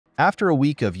After a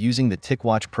week of using the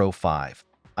TicWatch Pro 5,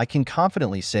 I can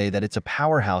confidently say that it's a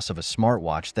powerhouse of a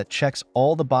smartwatch that checks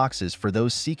all the boxes for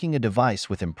those seeking a device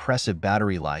with impressive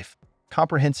battery life,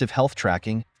 comprehensive health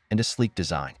tracking, and a sleek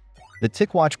design. The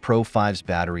TicWatch Pro 5's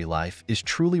battery life is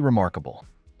truly remarkable.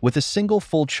 With a single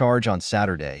full charge on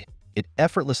Saturday, it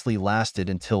effortlessly lasted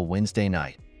until Wednesday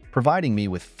night, providing me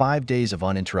with 5 days of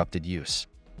uninterrupted use.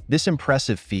 This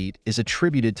impressive feat is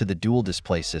attributed to the dual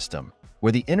display system,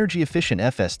 where the energy-efficient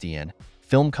FSTN,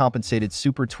 film-compensated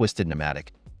super twisted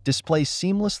pneumatic, display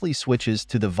seamlessly switches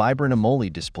to the vibrant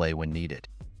AMOLED display when needed.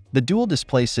 The dual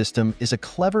display system is a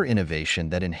clever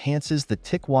innovation that enhances the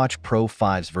TicWatch Pro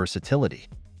 5's versatility.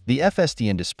 The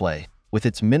FSTN display, with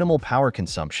its minimal power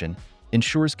consumption,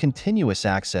 ensures continuous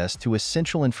access to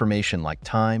essential information like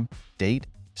time, date,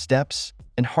 steps,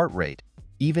 and heart rate,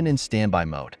 even in standby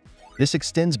mode. This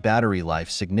extends battery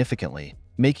life significantly,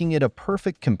 making it a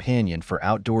perfect companion for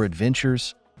outdoor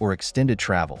adventures or extended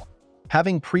travel.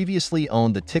 Having previously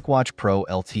owned the TicWatch Pro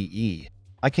LTE,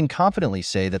 I can confidently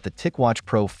say that the TicWatch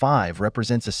Pro 5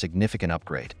 represents a significant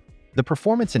upgrade. The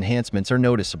performance enhancements are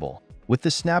noticeable, with the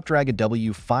Snapdragon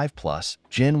W5 Plus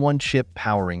Gen 1 chip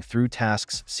powering through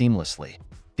tasks seamlessly.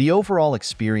 The overall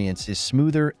experience is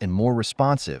smoother and more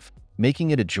responsive,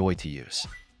 making it a joy to use.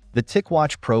 The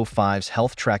TicWatch Pro 5's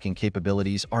health tracking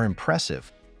capabilities are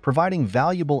impressive, providing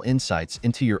valuable insights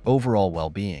into your overall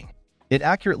well-being. It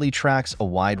accurately tracks a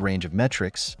wide range of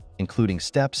metrics, including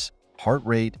steps, heart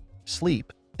rate,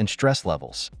 sleep, and stress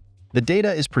levels. The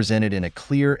data is presented in a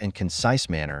clear and concise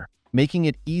manner, making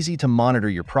it easy to monitor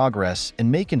your progress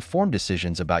and make informed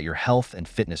decisions about your health and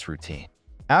fitness routine.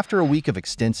 After a week of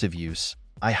extensive use,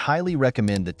 I highly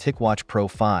recommend the TicWatch Pro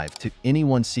 5 to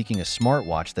anyone seeking a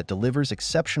smartwatch that delivers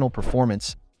exceptional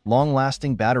performance,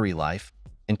 long-lasting battery life,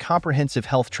 and comprehensive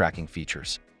health tracking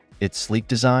features. Its sleek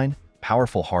design,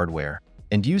 powerful hardware,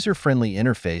 and user-friendly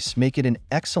interface make it an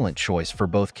excellent choice for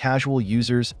both casual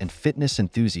users and fitness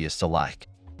enthusiasts alike.